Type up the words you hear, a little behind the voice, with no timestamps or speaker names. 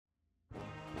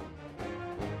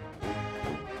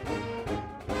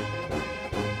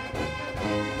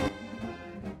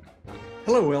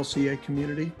Hello, LCA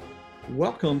community.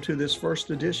 Welcome to this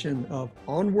first edition of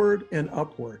Onward and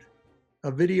Upward,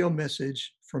 a video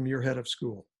message from your head of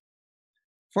school.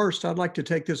 First, I'd like to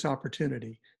take this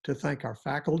opportunity to thank our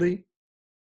faculty,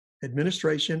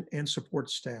 administration, and support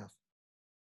staff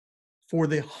for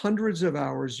the hundreds of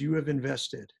hours you have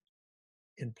invested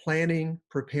in planning,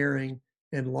 preparing,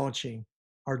 and launching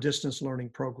our distance learning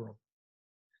program.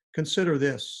 Consider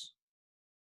this: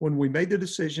 when we made the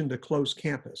decision to close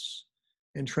campus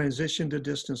and transition to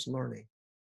distance learning,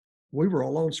 we were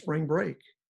all on spring break.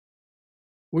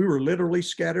 We were literally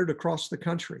scattered across the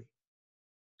country.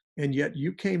 And yet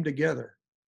you came together,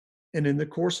 and in the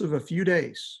course of a few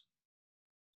days,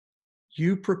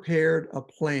 you prepared a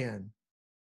plan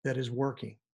that is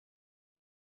working.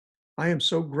 I am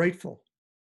so grateful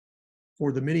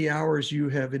for the many hours you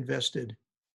have invested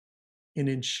in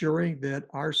ensuring that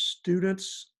our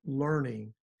students'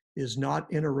 learning is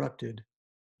not interrupted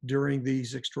during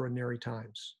these extraordinary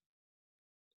times.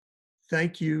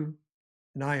 Thank you,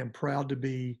 and I am proud to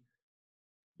be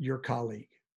your colleague.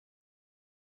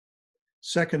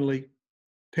 Secondly,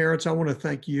 parents, I want to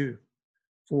thank you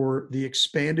for the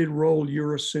expanded role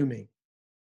you're assuming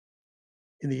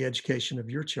in the education of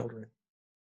your children.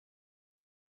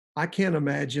 I can't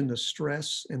imagine the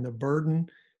stress and the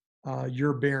burden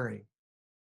you're bearing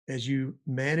as you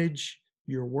manage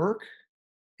your work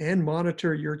and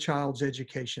monitor your child's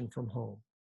education from home.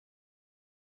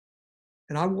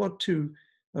 And I want to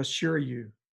assure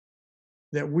you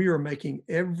that we are making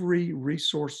every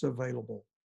resource available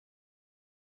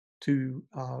to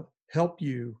help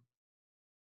you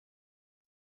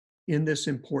in this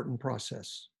important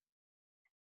process.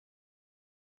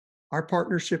 Our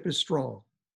partnership is strong.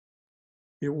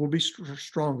 It will be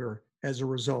stronger as a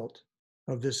result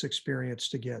of this experience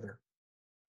together.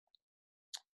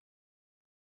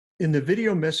 In the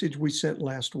video message we sent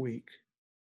last week,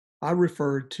 I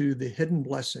referred to the hidden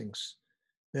blessings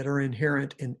that are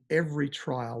inherent in every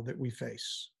trial that we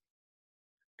face.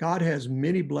 God has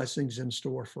many blessings in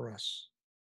store for us.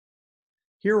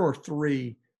 Here are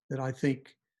three that I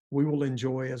think we will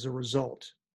enjoy as a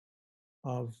result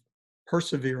of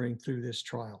persevering through this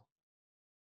trial.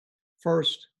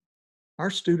 First,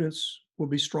 our students will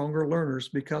be stronger learners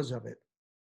because of it.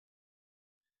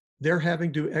 They're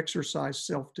having to exercise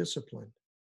self-discipline.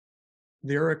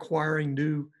 They're acquiring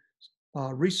new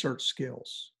research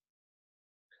skills.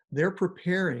 They're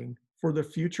preparing for the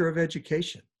future of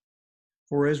education.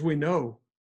 For as we know,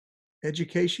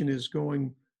 education is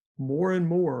going more and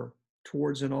more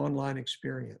towards an online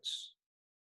experience.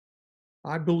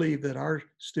 I believe that our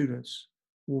students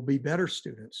will be better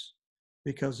students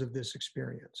because of this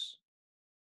experience.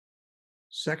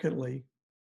 Secondly,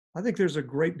 I think there's a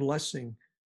great blessing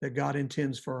that God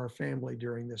intends for our family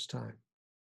during this time.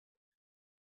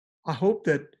 I hope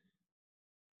that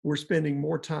we're spending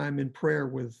more time in prayer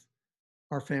with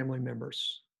our family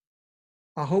members.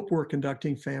 I hope we're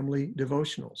conducting family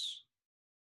devotionals.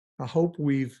 I hope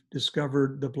we've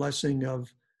discovered the blessing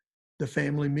of the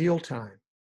family meal time,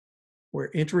 where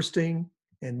interesting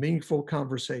and meaningful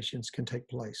conversations can take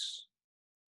place.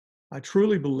 I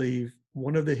truly believe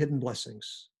one of the hidden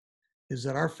blessings is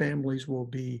that our families will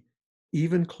be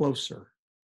even closer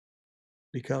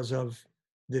because of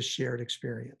this shared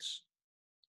experience.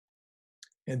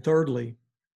 And thirdly,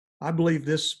 I believe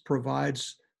this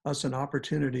provides us an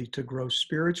opportunity to grow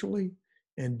spiritually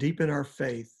and deepen our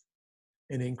faith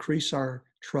and increase our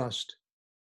trust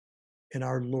in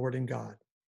our Lord and God.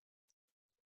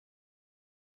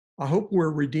 I hope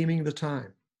we're redeeming the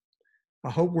time. I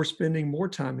hope we're spending more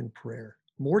time in prayer,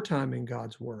 more time in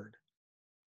God's Word,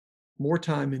 more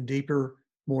time in deeper,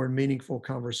 more meaningful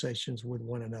conversations with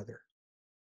one another.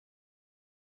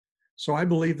 So I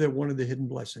believe that one of the hidden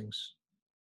blessings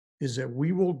is that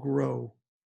we will grow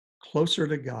closer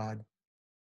to God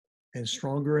and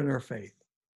stronger in our faith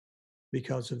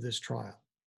because of this trial.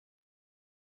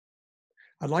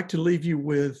 I'd like to leave you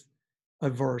with a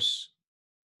verse.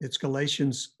 It's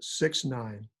Galatians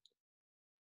 6:9,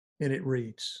 and it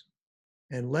reads,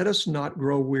 "And let us not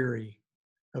grow weary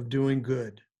of doing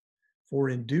good, for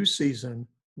in due season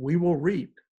we will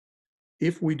reap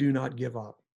if we do not give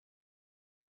up."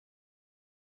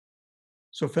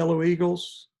 So, fellow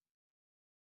Eagles,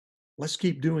 let's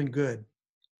keep doing good.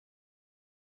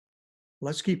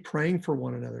 Let's keep praying for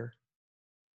one another.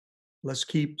 Let's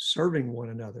keep serving one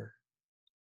another.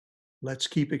 Let's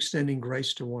keep extending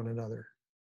grace to one another.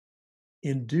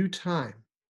 In due time,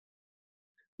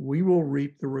 we will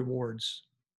reap the rewards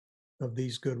of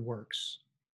these good works.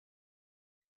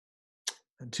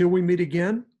 Until we meet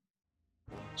again,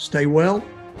 stay well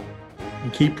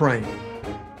and keep praying.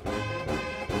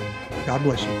 God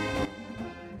bless you.